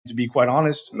to be quite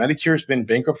honest, Medicare has been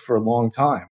bankrupt for a long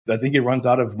time. I think it runs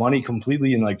out of money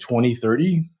completely in like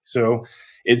 2030. So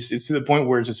it's to the point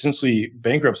where it's essentially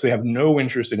bankrupt. So they have no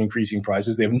interest in increasing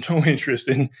prices. They have no interest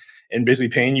in basically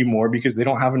paying you more because they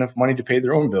don't have enough money to pay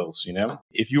their own bills.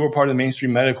 If you are part of the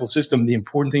mainstream medical system, the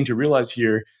important thing to realize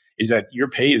here is that your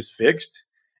pay is fixed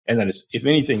and that if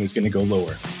anything, is going to go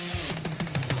lower.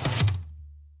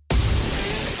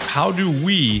 How do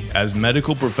we, as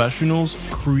medical professionals,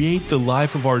 create the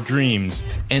life of our dreams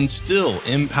and still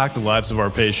impact the lives of our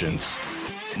patients?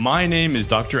 My name is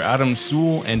Dr. Adam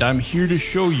Sewell, and I'm here to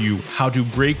show you how to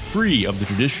break free of the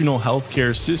traditional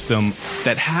healthcare system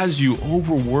that has you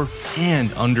overworked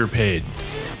and underpaid.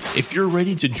 If you're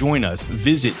ready to join us,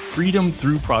 visit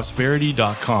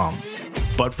freedomthroughprosperity.com.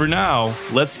 But for now,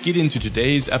 let's get into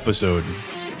today's episode.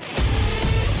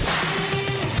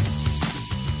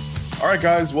 All right,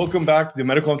 guys, welcome back to the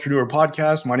Medical Entrepreneur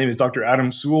Podcast. My name is Dr.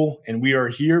 Adam Sewell, and we are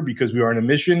here because we are on a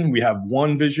mission. We have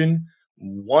one vision,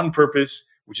 one purpose,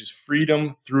 which is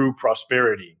freedom through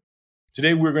prosperity.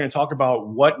 Today, we're going to talk about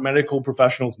what medical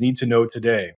professionals need to know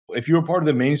today. If you're a part of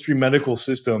the mainstream medical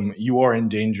system, you are in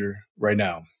danger right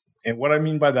now. And what I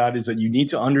mean by that is that you need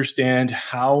to understand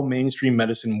how mainstream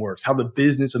medicine works, how the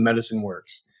business of medicine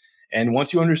works. And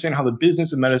once you understand how the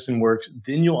business of medicine works,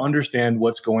 then you'll understand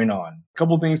what's going on. A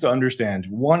couple things to understand.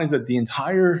 One is that the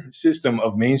entire system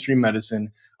of mainstream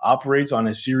medicine operates on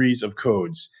a series of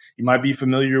codes. You might be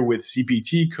familiar with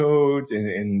CPT codes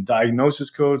and diagnosis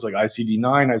codes like ICD-9,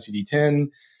 ICD-10,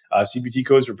 CPT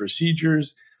codes for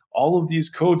procedures. All of these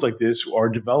codes like this are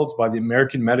developed by the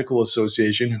American Medical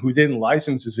Association, who then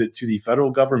licenses it to the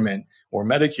federal government or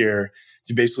Medicare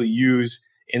to basically use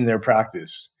in their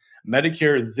practice.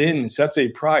 Medicare then sets a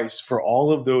price for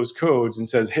all of those codes and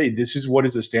says, hey, this is what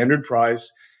is the standard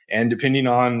price. And depending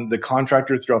on the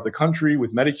contractor throughout the country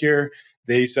with Medicare,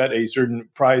 they set a certain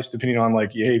price depending on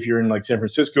hey, if you're in San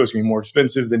Francisco, it's going to be more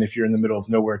expensive than if you're in the middle of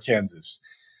nowhere, Kansas.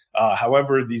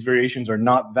 However, these variations are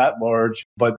not that large,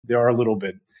 but they are a little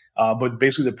bit. But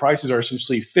basically, the prices are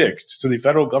essentially fixed. So the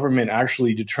federal government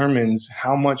actually determines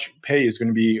how much pay is going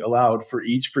to be allowed for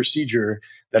each procedure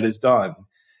that is done.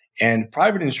 And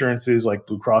private insurances like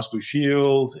Blue Cross Blue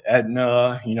Shield,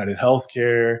 Aetna, United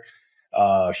Healthcare,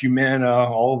 Humana,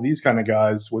 all of these kind of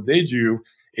guys, what they do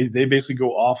is they basically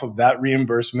go off of that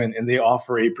reimbursement and they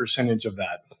offer a percentage of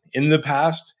that. In the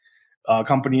past,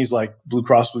 companies like Blue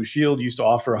Cross Blue Shield used to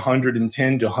offer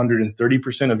 110 to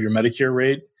 130% of your Medicare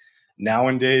rate.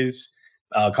 Nowadays,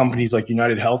 companies like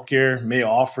United Healthcare may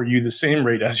offer you the same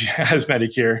rate as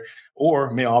Medicare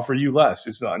or may offer you less.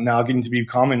 It's now getting to be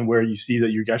common where you see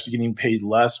that you're actually getting paid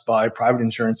less by private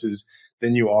insurances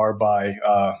than you are by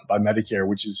Medicare,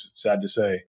 which is sad to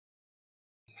say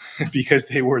because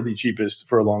they were the cheapest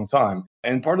for a long time.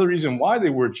 And part of the reason why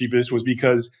they were cheapest was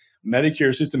because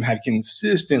Medicare system had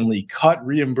consistently cut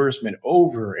reimbursement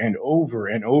over and over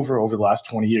and over the last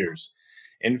 20 years.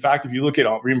 In fact, if you look at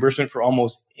reimbursement for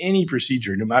almost any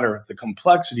procedure, no matter the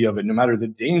complexity of it, no matter the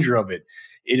danger of it,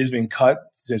 it has been cut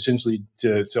essentially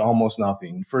to almost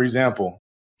nothing. For example,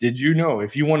 did you know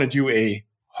if you want to do a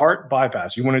heart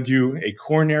bypass, you want to do a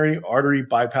coronary artery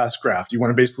bypass graft, you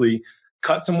want to basically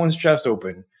cut someone's chest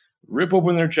open, rip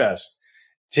open their chest,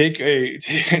 take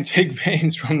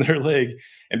veins from their leg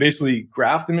and basically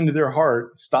graft them into their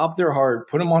heart, stop their heart,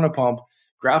 put them on a pump,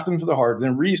 graft them for the heart,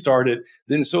 then restart it,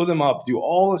 then sew them up, do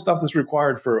all the stuff that's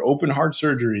required for open heart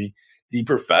surgery. The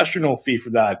professional fee for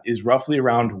that is roughly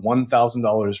around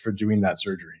 $1,000 for doing that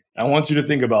surgery. I want you to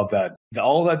think about that.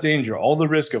 All that danger, all the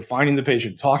risk of finding the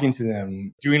patient, talking to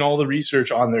them, doing all the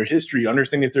research on their history,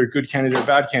 understanding if they're a good candidate or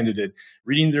bad candidate,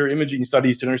 reading their imaging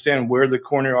studies to understand where the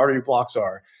coronary artery blocks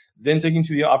are, then taking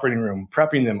to the operating room,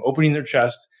 prepping them, opening their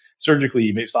chest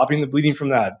surgically, stopping the bleeding from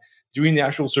that, doing the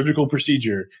actual surgical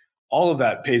procedure. All of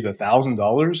that pays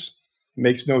 $1,000.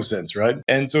 Makes no sense, right?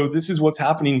 And so this is what's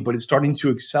happening, but it's starting to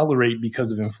accelerate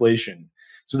because of inflation.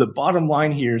 So the bottom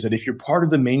line here is that if you're part of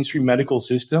the mainstream medical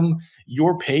system,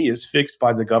 your pay is fixed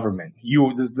by the government.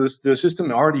 The system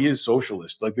already is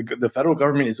socialist. Like the federal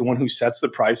government is the one who sets the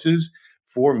prices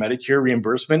for Medicare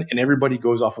reimbursement, and everybody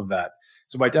goes off of that.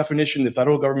 So by definition, the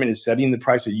federal government is setting the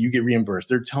price that you get reimbursed.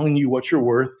 They're telling you what you're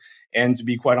worth. And to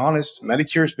be quite honest,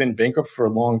 Medicare has been bankrupt for a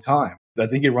long time. I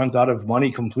think it runs out of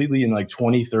money completely in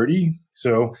 2030.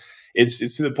 So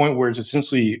it's to the point where it's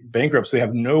essentially bankrupt. So they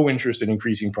have no interest in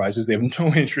increasing prices. They have no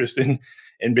interest in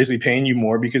basically paying you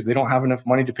more because they don't have enough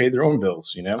money to pay their own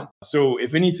bills, So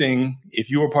if anything, if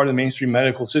you are part of the mainstream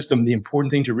medical system, the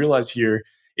important thing to realize here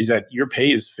is that your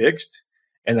pay is fixed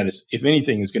and that if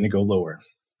anything, is going to go lower.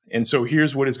 And so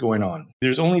here's what is going on.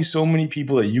 There's only so many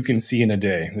people that you can see in a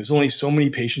day. There's only so many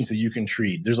patients that you can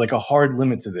treat. There's like a hard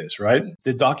limit to this, right?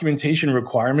 The documentation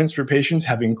requirements for patients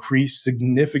have increased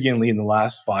significantly in the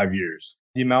last 5 years.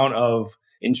 The amount of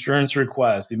insurance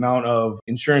requests, the amount of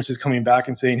insurances coming back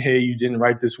and saying, hey, you didn't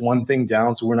write this one thing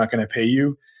down, so we're not going to pay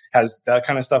you, that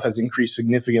kind of stuff has increased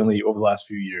significantly over the last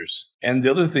few years. And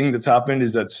the other thing that's happened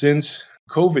is that since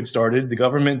COVID started, the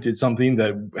government did something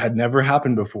that had never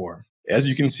happened before. As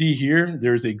you can see here,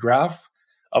 there's a graph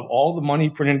of all the money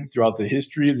printed throughout the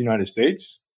history of the United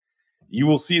States. You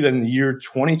will see that in the year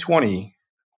 2020,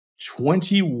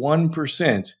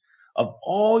 21% of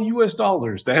all US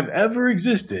dollars that have ever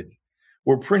existed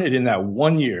were printed in that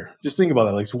 1 year. Just think about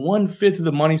that. Like 1/5 of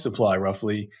the money supply,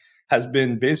 roughly, has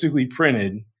been basically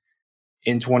printed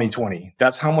in 2020.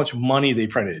 That's how much money they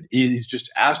printed. It is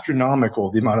just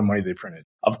astronomical, the amount of money they printed.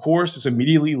 Of course, this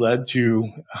immediately led to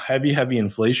heavy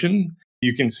inflation.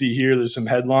 You can see here, there's some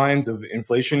headlines of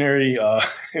inflationary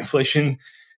inflation.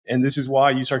 And this is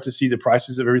why you start to see the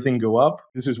prices of everything go up.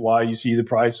 This is why you see the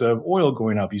price of oil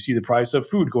going up. You see the price of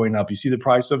food going up. You see the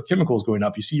price of chemicals going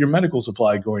up. You see your medical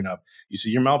supply going up. You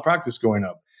see your malpractice going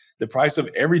up. The price of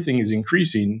everything is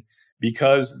increasing,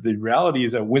 because the reality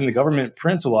is that when the government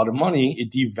prints a lot of money,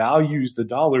 it devalues the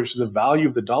dollar. So the value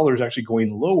of the dollar is actually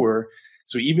going lower.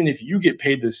 So even if you get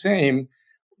paid the same,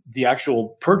 the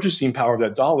actual purchasing power of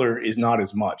that dollar is not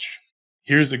as much.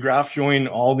 Here's a graph showing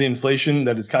all the inflation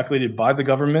that is calculated by the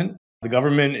government. The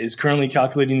government is currently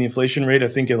calculating the inflation rate, I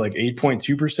think, at like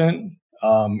 8.2%.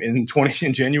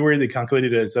 In January, they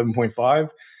calculated it at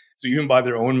 7.5. So even by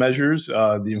their own measures,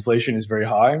 the inflation is very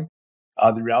high.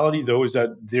 The reality, though, is that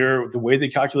the way they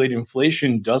calculate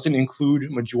inflation doesn't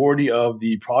include majority of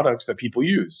the products that people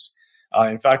use.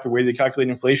 In fact, the way they calculate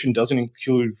inflation doesn't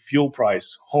include fuel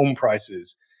price, home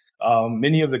prices.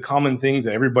 Many of the common things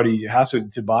that everybody has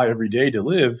to buy every day to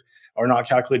live are not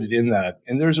calculated in that.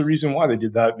 And there's a reason why they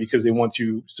did that, because they want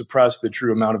to suppress the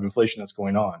true amount of inflation that's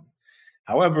going on.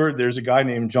 However, there's a guy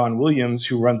named John Williams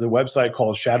who runs a website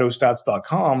called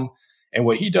shadowstats.com. And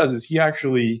what he does is he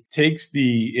actually takes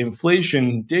the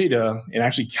inflation data and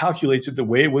actually calculates it the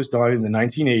way it was done in the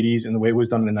 1980s and the way it was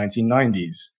done in the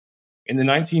 1990s. In the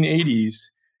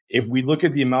 1980s, if we look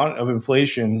at the amount of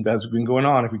inflation that's been going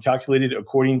on, if we calculate it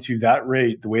according to that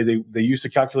rate, the way they used to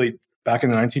calculate back in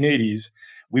the 1980s,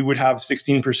 we would have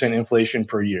 16% inflation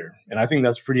per year. And I think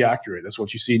that's pretty accurate. That's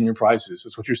what you see in your prices.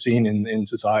 That's what you're seeing in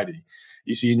society.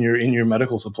 You see in your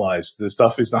medical supplies, the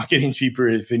stuff is not getting cheaper.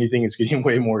 If anything, it's getting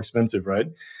way more expensive, right?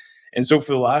 And so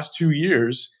for the last 2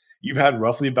 years, you've had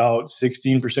roughly about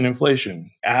 16% inflation.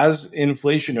 As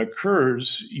inflation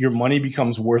occurs, your money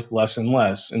becomes worth less and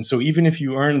less. And so even if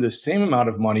you earn the same amount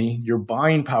of money, your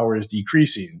buying power is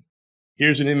decreasing.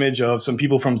 Here's an image of some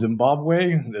people from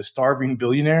Zimbabwe, the starving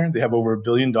billionaire. They have over $1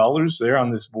 billion there on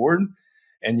this board.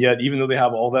 And yet, even though they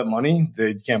have all that money,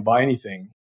 they can't buy anything.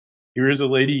 Here is a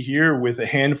lady here with a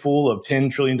handful of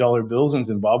 $10 trillion bills in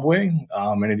Zimbabwe,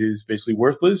 and it is basically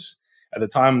worthless. At the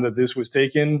time that this was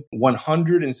taken,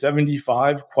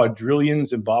 175 quadrillion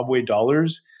Zimbabwe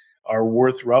dollars are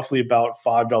worth roughly about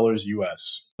 $5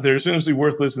 US. They're essentially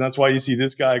worthless, and that's why you see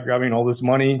this guy grabbing all this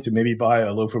money to maybe buy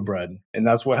a loaf of bread. And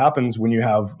that's what happens when you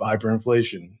have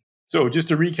hyperinflation. So just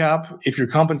to recap, if your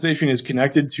compensation is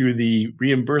connected to the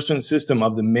reimbursement system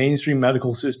of the mainstream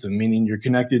medical system, meaning you're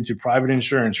connected to private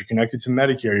insurance, you're connected to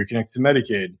Medicare, you're connected to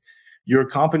Medicaid, your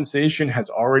compensation has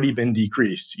already been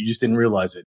decreased. You just didn't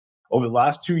realize it. Over the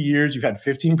last 2 years, you've had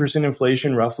 15%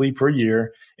 inflation roughly per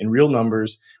year in real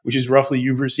numbers, which is roughly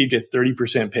you've received a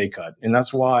 30% pay cut. And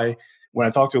that's why when I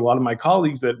talk to a lot of my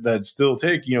colleagues that still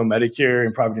take, Medicare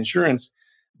and private insurance,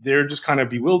 they're just kind of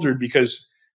bewildered because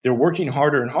they're working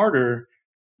harder and harder,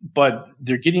 but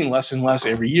they're getting less and less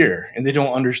every year. And they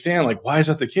don't understand, like, why is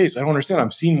that the case? I don't understand.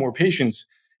 I'm seeing more patients,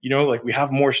 like we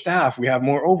have more staff, we have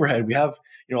more overhead, we have,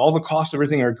 all the costs,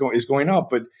 everything is going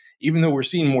up. But even though we're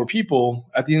seeing more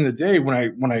people, at the end of the day,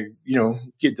 when I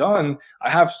get done, I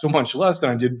have so much less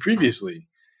than I did previously.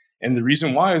 And the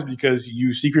reason why is because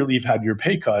you secretly have had your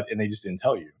pay cut and they just didn't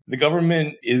tell you. The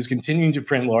government is continuing to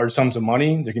print large sums of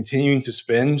money. They're continuing to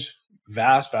spend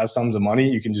vast sums of money.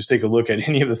 You can just take a look at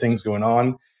any of the things going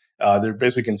on. They're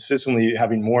basically consistently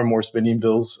having more and more spending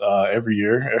bills every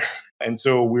year. And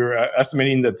so we're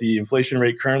estimating that the inflation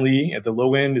rate currently at the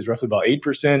low end is roughly about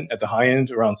 8%, at the high end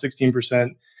around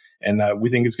 16%. And we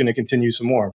think it's going to continue some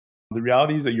more. The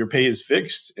reality is that your pay is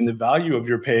fixed and the value of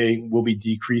your pay will be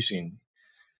decreasing.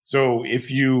 So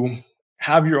if you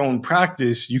have your own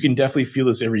practice, you can definitely feel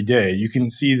this every day. You can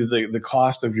see that the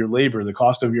cost of your labor, the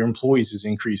cost of your employees is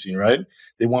increasing, right?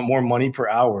 They want more money per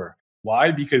hour.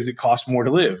 Why? Because it costs more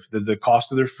to live. The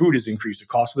cost of their food has increased. The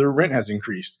cost of their rent has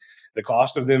increased. The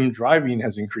cost of them driving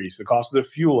has increased. The cost of their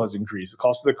fuel has increased. The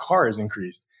cost of their car has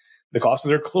increased. The cost of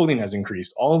their clothing has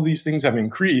increased. All of these things have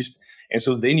increased. And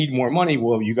so they need more money.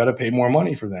 Well, you got to pay more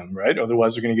money for them, right?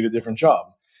 Otherwise, they're going to get a different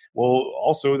job. Well,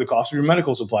 also the cost of your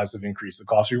medical supplies have increased. The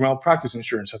cost of your malpractice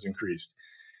insurance has increased.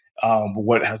 But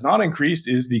what has not increased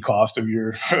is the cost of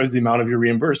is the amount of your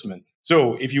reimbursement.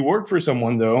 So if you work for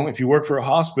someone, though, if you work for a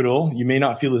hospital, you may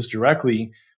not feel this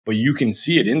directly, but you can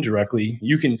see it indirectly.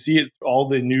 You can see it, all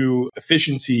the new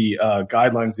efficiency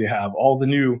guidelines they have, all the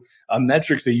new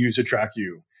metrics they use to track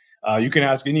you. You can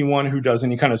ask anyone who does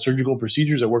any kind of surgical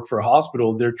procedures that work for a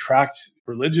hospital. They're tracked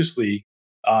religiously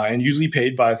and usually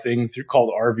paid by a thing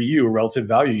called RVU, or relative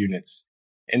value units.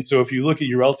 And so if you look at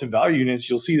your relative value units,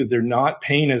 you'll see that they're not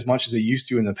paying as much as they used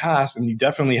to in the past. And you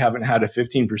definitely haven't had a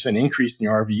 15% increase in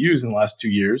your RVUs in the last 2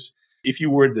 years. If you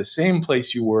were at the same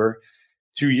place you were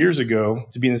 2 years ago,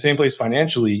 to be in the same place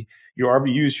financially, your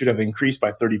RVUs should have increased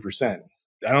by 30%.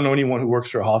 I don't know anyone who works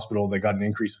for a hospital that got an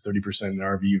increase of 30% in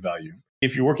RVU value.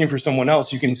 If you're working for someone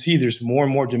else, you can see there's more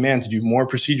and more demand to do more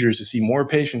procedures, to see more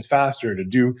patients faster,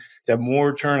 to have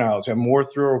more turnouts, to have more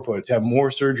throughput, to have more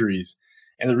surgeries.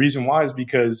 And the reason why is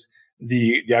because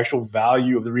the actual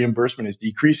value of the reimbursement is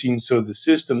decreasing. So the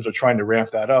systems are trying to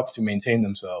ramp that up to maintain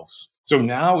themselves. So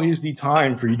now is the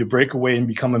time for you to break away and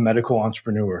become a medical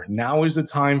entrepreneur. Now is the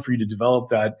time for you to develop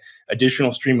that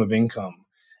additional stream of income.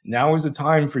 Now is the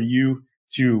time for you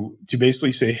to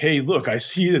basically say, hey, look, I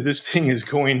see that this thing is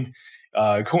going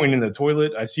in the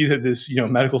toilet. I see that this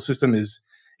medical system is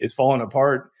falling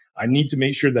apart. I need to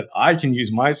make sure that I can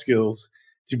use my skills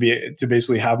to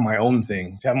basically have my own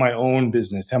thing, to have my own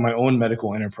business, to have my own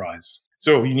medical enterprise.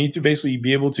 So you need to basically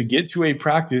be able to get to a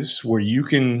practice where you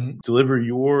can deliver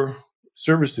your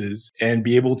services and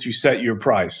be able to set your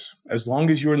price. As long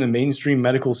as you're in the mainstream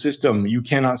medical system, you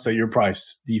cannot set your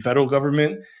price. The federal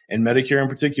government and Medicare in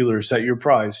particular set your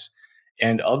price,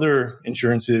 and other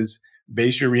insurances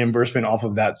base your reimbursement off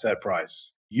of that set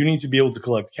price. You need to be able to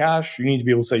collect cash. You need to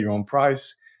be able to set your own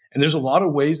price. And there's a lot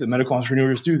of ways that medical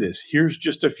entrepreneurs do this. Here's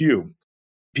just a few.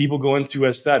 People go into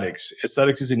aesthetics.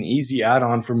 Aesthetics is an easy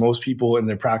add-on for most people in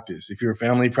their practice. If you're a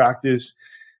family practice,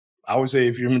 I would say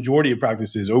if your majority of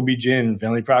practices, OB-GYN,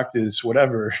 family practice,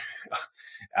 whatever,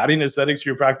 adding aesthetics to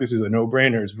your practice is a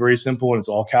no-brainer. It's very simple and it's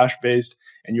all cash-based,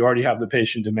 and you already have the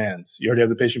patient demands. You already have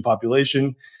the patient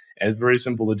population, and it's very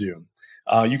simple to do.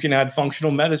 You can add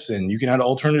functional medicine. You can add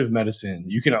alternative medicine.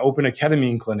 You can open a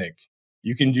ketamine clinic.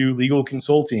 You can do legal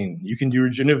consulting. You can do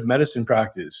regenerative medicine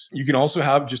practice. You can also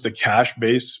have just a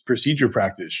cash-based procedure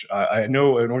practice. I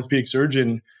know an orthopedic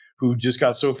surgeon who just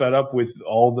got so fed up with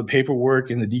all the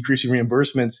paperwork and the decreasing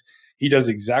reimbursements. He does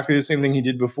exactly the same thing he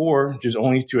did before, just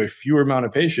only to a fewer amount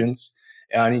of patients,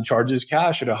 and he charges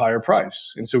cash at a higher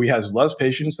price. And so he has less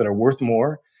patients that are worth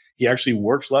more. He actually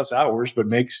works less hours, but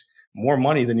makes more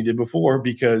money than he did before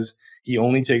because he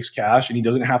only takes cash, and he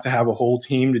doesn't have to have a whole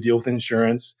team to deal with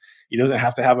insurance. He doesn't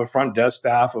have to have a front desk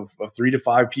staff of 3 to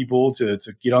 5 people to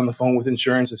get on the phone with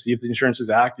insurance to see if the insurance is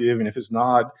active. And if it's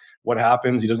not, what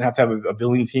happens? He doesn't have to have a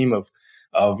billing team of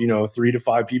 3 to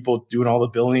 5 people doing all the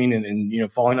billing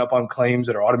and following up on claims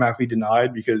that are automatically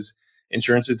denied because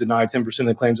insurance is denied 10% of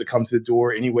the claims that come to the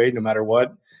door anyway, no matter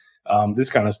what. This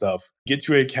kind of stuff. Get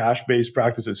to a cash-based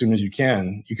practice as soon as you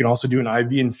can. You can also do an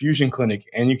IV infusion clinic,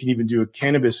 and you can even do a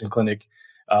cannabis clinic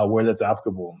where that's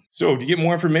applicable. So to get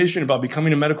more information about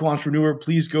becoming a medical entrepreneur,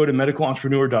 please go to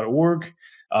medicalentrepreneurship.org.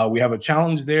 We have a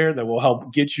challenge there that will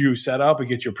help get you set up and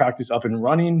get your practice up and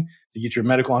running, to get your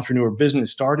medical entrepreneur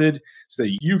business started so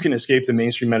that you can escape the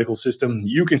mainstream medical system,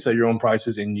 you can set your own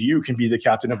prices, and you can be the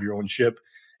captain of your own ship,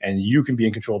 and you can be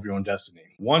in control of your own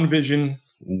destiny. One vision,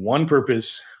 one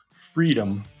purpose,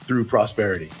 freedom through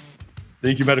prosperity.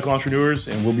 Thank you, medical entrepreneurs,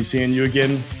 and we'll be seeing you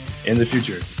again in the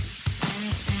future.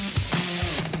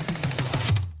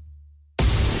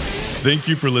 Thank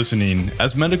you for listening.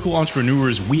 As medical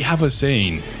entrepreneurs, we have a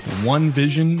saying: one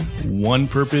vision, one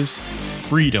purpose,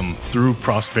 freedom through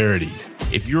prosperity.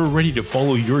 If you're ready to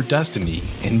follow your destiny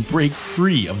and break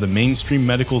free of the mainstream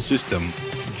medical system,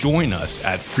 join us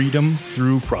at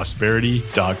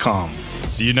freedomthroughprosperity.com.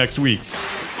 See you next week.